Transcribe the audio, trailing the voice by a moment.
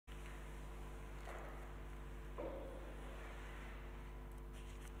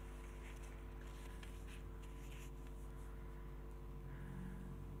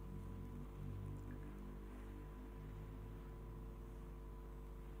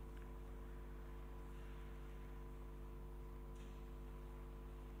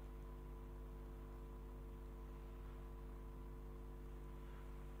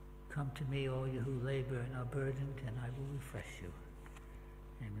Come to me, all you who labor and are burdened, and I will refresh you. In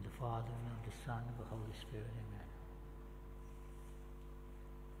the name of the Father, and of the Son, and of the Holy Spirit. Amen.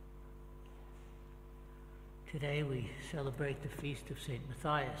 Today we celebrate the feast of St.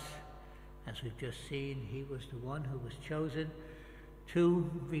 Matthias. As we've just seen, he was the one who was chosen to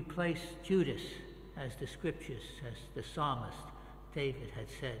replace Judas, as the scriptures, as the psalmist David had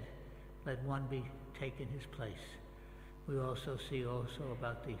said, let one be taken his place. We also see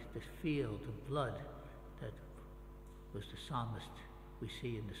about the field of blood that was the psalmist we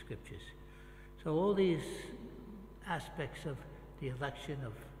see in the scriptures. So all these aspects of the election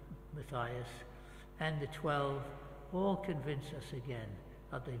of Matthias and the 12 all convince us again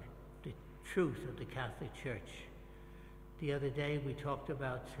of the truth of the Catholic Church. The other day we talked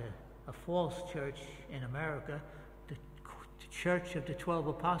about a false church in America, the Church of the 12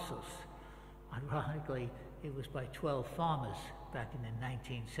 Apostles. Ironically, it was by 12 farmers back in the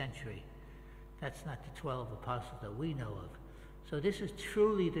 19th century. That's not the 12 apostles that we know of. So this is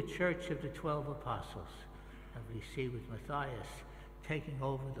truly the Church of the 12 Apostles that we see with Matthias taking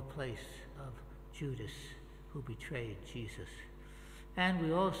over the place of Judas, who betrayed Jesus. And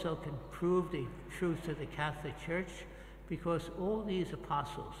we also can prove the truth of the Catholic Church because all these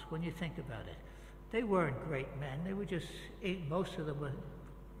apostles, when you think about it, they weren't great men. They were just, most of them were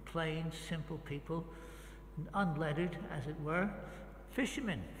plain, simple people, unlettered, as it were,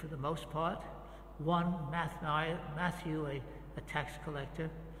 fishermen for the most part. One, Matthew, a tax collector,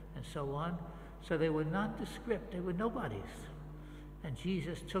 and so on. So they were nondescript. They were nobodies. And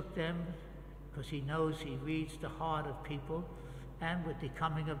Jesus took them because he knows he reads the heart of people. And with the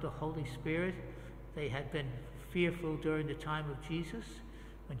coming of the Holy Spirit, they had been fearful during the time of Jesus.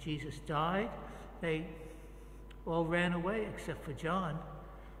 When Jesus died, they all ran away except for John,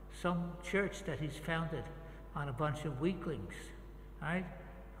 some church that he's founded on a bunch of weaklings, right,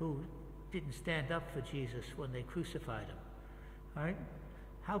 who didn't stand up for Jesus when they crucified him, right?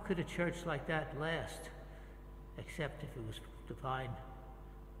 How could a church like that last, except if it was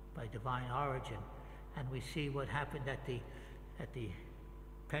by divine origin? And we see what happened at the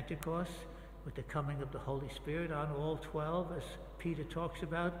Pentecost with the coming of the Holy Spirit on all 12, as Peter talks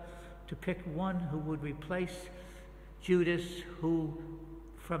about, to pick one who would replace Judas, who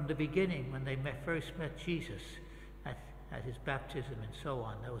from the beginning, when they first met Jesus at his baptism and so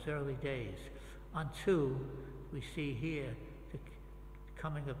on, those early days, until we see here the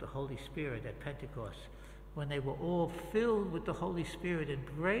coming of the Holy Spirit at Pentecost, when they were all filled with the Holy Spirit and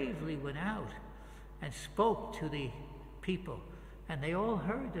bravely went out and spoke to the people. And they all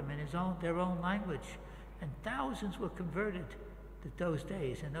heard them in their own language. And thousands were converted those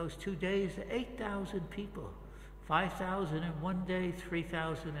days. In those 2 days, 8,000 people. 5,000 in one day,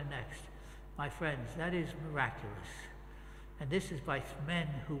 3,000 the next. My friends, that is miraculous. And this is by men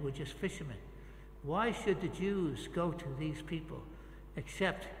who were just fishermen. Why should the Jews go to these people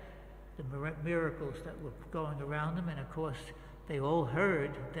except the miracles that were going around them? And of course, they all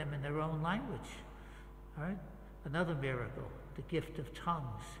heard them in their own language. All right? Another miracle, the gift of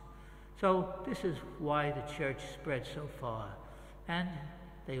tongues. So this is why the church spread so far. And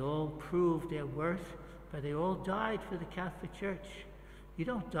they all proved their worth, but they all died for the Catholic Church. You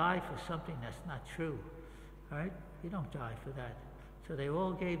don't die for something that's not true, all right? You don't die for that. So they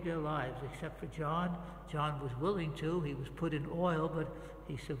all gave their lives, except for John. John was willing to. He was put in oil, but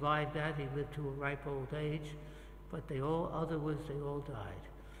he survived that. He lived to a ripe old age. But they all died.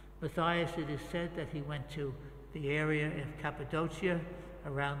 Matthias, it is said that he went to the area in Cappadocia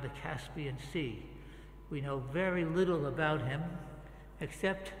around the Caspian Sea. We know very little about him,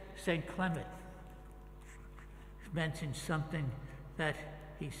 except St. Clement mentioned something that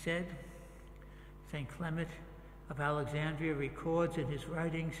he said. St. Clement of Alexandria records in his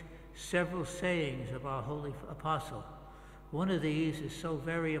writings several sayings of our holy apostle. One of these is so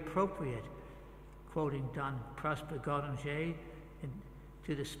very appropriate, quoting Don Prosper Garanger,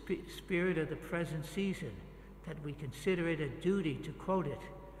 to the spirit of the present season, that we consider it a duty to quote it.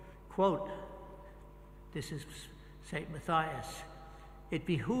 Quote, this is St. Matthias, "It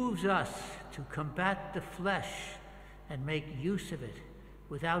behooves us to combat the flesh and make use of it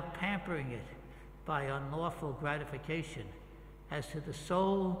without pampering it by unlawful gratification. As to the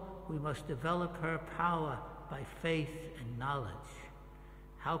soul, we must develop her power by faith and knowledge."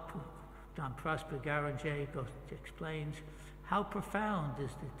 How Don Prosper Garanger explains how profound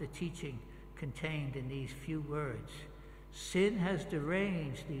is the teaching contained in these few words. Sin has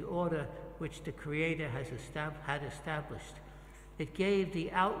deranged the order which the Creator had established. It gave the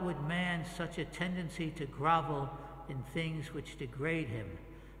outward man such a tendency to grovel in things which degrade him,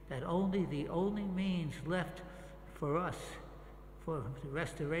 that the only means left for us for the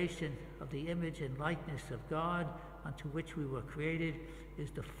restoration of the image and likeness of God unto which we were created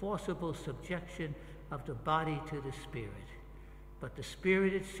is the forcible subjection of the body to the spirit. But the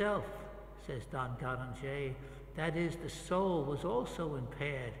spirit itself, says Don Garanger, that is, the soul, was also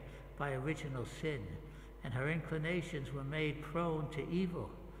impaired by original sin, and her inclinations were made prone to evil.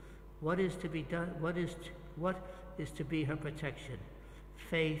 What is to be done? What is to be her protection?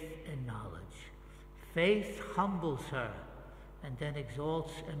 Faith and knowledge. Faith humbles her, and then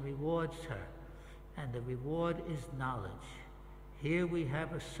exalts and rewards her, and the reward is knowledge. Here we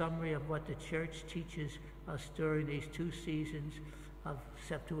have a summary of what the Church teaches us during these 2 seasons of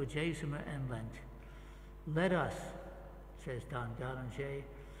Septuagesima and Lent. Let us, says Don Garanger,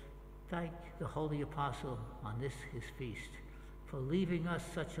 thank the Holy Apostle on this his feast for leaving us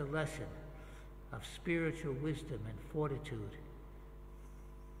such a lesson of spiritual wisdom and fortitude.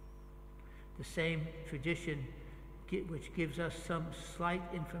 The same tradition which gives us some slight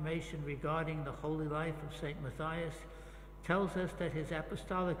information regarding the holy life of St. Matthias tells us that his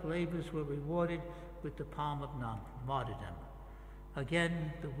apostolic labors were rewarded with the palm of martyrdom.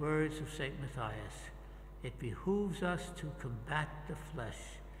 Again, the words of St. Matthias, it behooves us to combat the flesh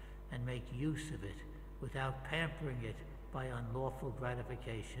and make use of it without pampering it by unlawful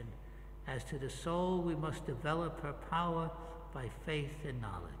gratification. As to the soul, we must develop her power by faith and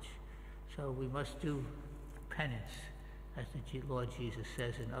knowledge. So we must do penance, as the Lord Jesus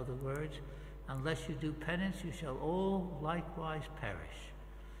says in other words. Unless you do penance, you shall all likewise perish.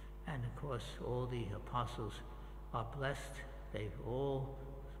 And of course, all the apostles are blessed. They've all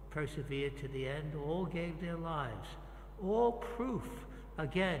persevered to the end, all gave their lives, all proof,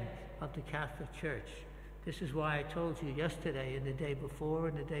 again, of the Catholic Church. This is why I told you yesterday and the day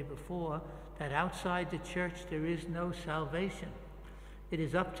before that outside the church there is no salvation. It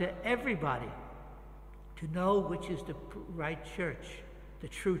is up to everybody to know which is the right church, the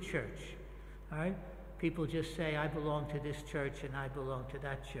true church. All right? People just say, I belong to this church and I belong to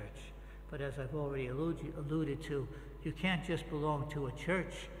that church. But as I've already alluded to, you can't just belong to a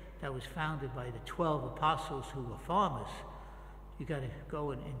church that was founded by the 12 apostles who were farmers. You got to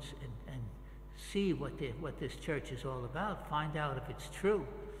go and see what this church is all about, find out if it's true.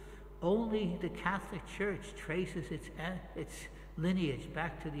 Only the Catholic Church traces its lineage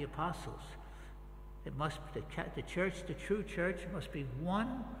back to the apostles. It must the church, the true church, must be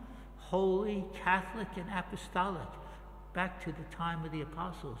one, holy, Catholic, and apostolic, back to the time of the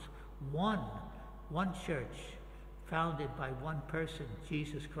apostles. One church, founded by one person,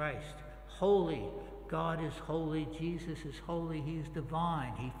 Jesus Christ. Holy, God is holy, Jesus is holy, he is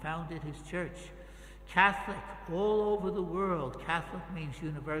divine. He founded his church. Catholic, all over the world. Catholic means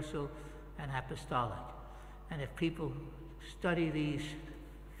universal and apostolic. And if people study these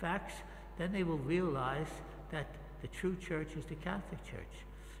facts, then they will realize that the true church is the Catholic Church.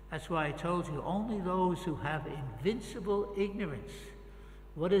 That's why I told you, only those who have invincible ignorance.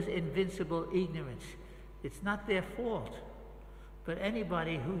 What is invincible ignorance? It's not their fault. But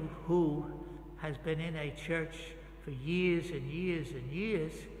anybody who has been in a church for years and years and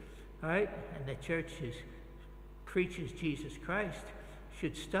years, all right, and the church preaches Jesus Christ,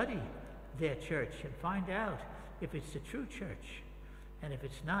 should study their church and find out if it's the true church. And if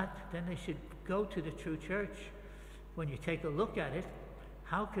it's not, then they should go to the true church. When you take a look at it,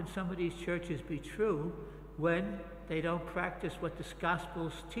 how can some of these churches be true when they don't practice what the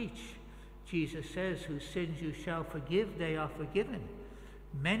Gospels teach? Jesus says, whose sins you shall forgive, they are forgiven.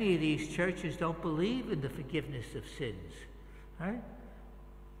 Many of these churches don't believe in the forgiveness of sins. Right?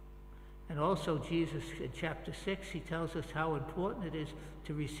 And also Jesus, in chapter 6, he tells us how important it is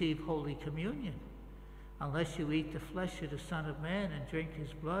to receive Holy Communion. Unless you eat the flesh of the Son of Man and drink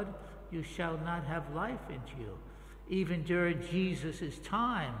his blood, you shall not have life into you. Even during Jesus'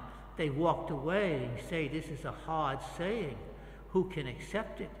 time, they walked away and say, this is a hard saying. Who can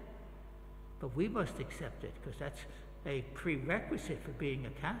accept it? But we must accept it, because that's a prerequisite for being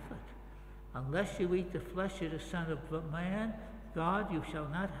a Catholic. Unless you eat the flesh of the Son of Man, God, you shall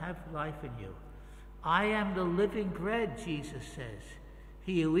not have life in you. I am the living bread, Jesus says.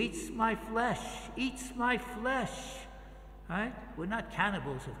 He who eats my flesh, eats my flesh. Right? We're not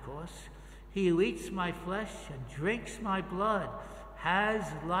cannibals, of course. He who eats my flesh and drinks my blood has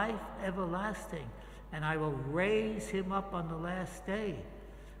life everlasting, and I will raise him up on the last day.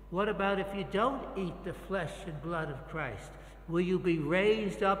 What about if you don't eat the flesh and blood of Christ? Will you be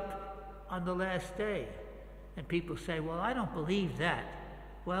raised up on the last day? And people say, well, I don't believe that.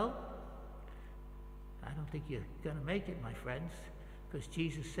 Well, I don't think you're going to make it, my friends, because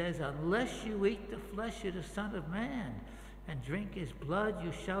Jesus says, unless you eat the flesh of the Son of Man and drink his blood,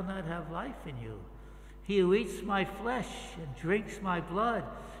 you shall not have life in you. He who eats my flesh and drinks my blood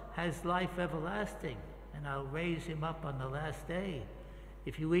has life everlasting, and I'll raise him up on the last day.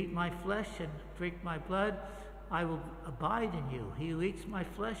 If you eat my flesh and drink my blood, I will abide in you. He who eats my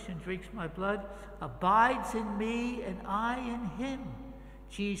flesh and drinks my blood abides in me, and I in him.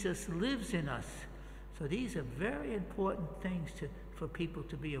 Jesus lives in us. So these are very important things for people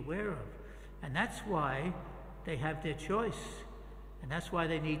to be aware of. And that's why they have their choice. And that's why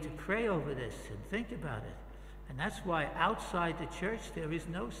they need to pray over this and think about it. And that's why outside the church there is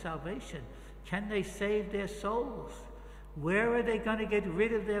no salvation. Can they save their souls? Where are they going to get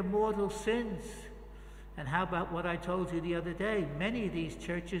rid of their mortal sins? And how about what I told you the other day? Many of these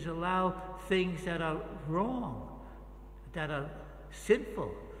churches allow things that are wrong, that are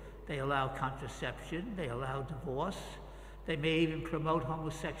sinful. They allow contraception, they allow divorce, they may even promote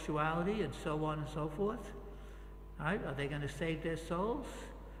homosexuality and so on and so forth. All right? Are they going to save their souls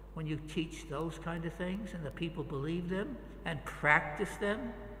when you teach those kind of things and the people believe them and practice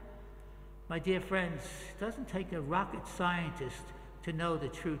them? My dear friends, it doesn't take a rocket scientist to know the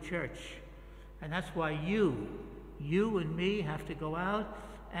true church. And that's why you and me have to go out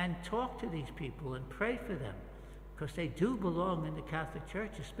and talk to these people and pray for them, because they do belong in the Catholic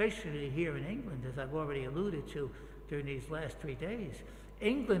Church, especially here in England, as I've already alluded to during these last 3 days.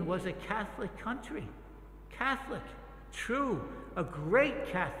 England was a Catholic country. Catholic, true, a great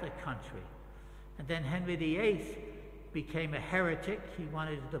Catholic country. And then Henry VIII became a heretic. He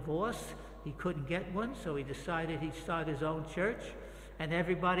wanted a divorce. He couldn't get one, so he decided he'd start his own church, and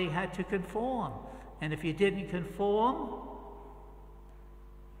everybody had to conform. And if you didn't conform,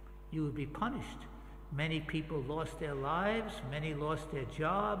 you would be punished. Many people lost their lives, many lost their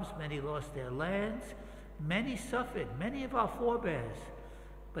jobs, many lost their lands, many suffered, many of our forebears,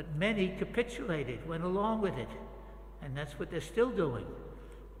 but many capitulated, went along with it. And that's what they're still doing.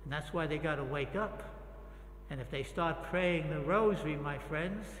 And that's why they got to wake up. And if they start praying the rosary, my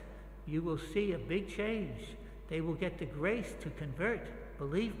friends, you will see a big change. They will get the grace to convert.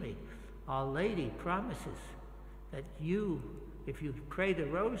 Believe me, Our Lady promises that if you pray the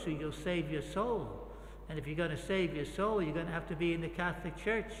rosary, you'll save your soul. And if you're going to save your soul, you're going to have to be in the Catholic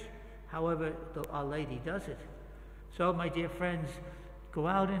Church. However, Our Lady does it. So, my dear friends, go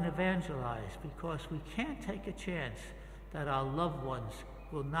out and evangelize, because we can't take a chance that our loved ones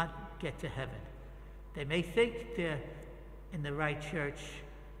will not get to heaven. They may think they're in the right church,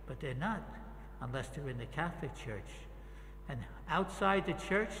 but they're not, unless they're in the Catholic Church. And outside the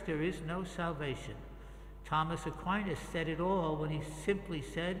church, there is no salvation. Thomas Aquinas said it all when he simply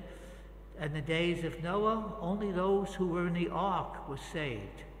said, in the days of Noah, only those who were in the ark were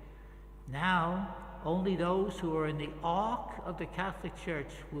saved. Now, only those who are in the ark of the Catholic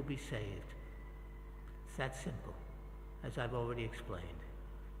Church will be saved. It's that simple, as I've already explained.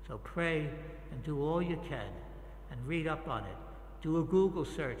 So pray and do all you can and read up on it. Do a Google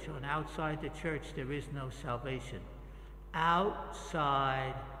search on outside the church, there is no salvation.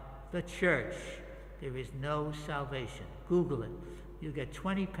 Outside the church, there is no salvation. Google it. You get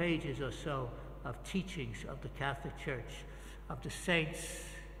 20 pages or so of teachings of the Catholic Church, of the saints,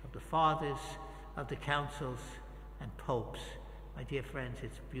 of the fathers, of the councils and popes. My dear friends,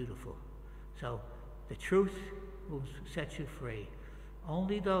 it's beautiful. So the truth will set you free.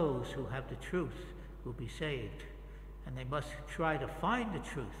 Only those who have the truth will be saved. And they must try to find the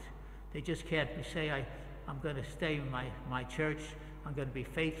truth. They just can't say, I'm going to stay in my church. I'm going to be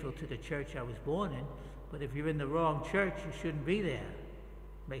faithful to the church I was born in. But if you're in the wrong church, you shouldn't be there.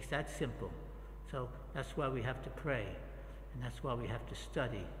 It makes that simple. So that's why we have to pray. And that's why we have to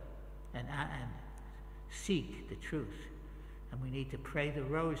study and seek the truth. And we need to pray the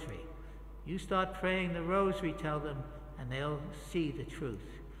rosary. You start praying the rosary, tell them, and they'll see the truth.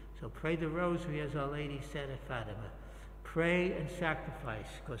 So pray the rosary, as Our Lady said at Fatima. Pray and sacrifice,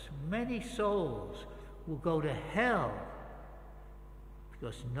 because many souls will go to hell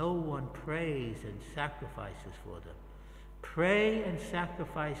because no one prays and sacrifices for them. Pray and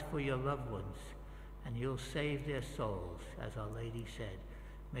sacrifice for your loved ones, and you'll save their souls, as Our Lady said.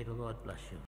 May the Lord bless you.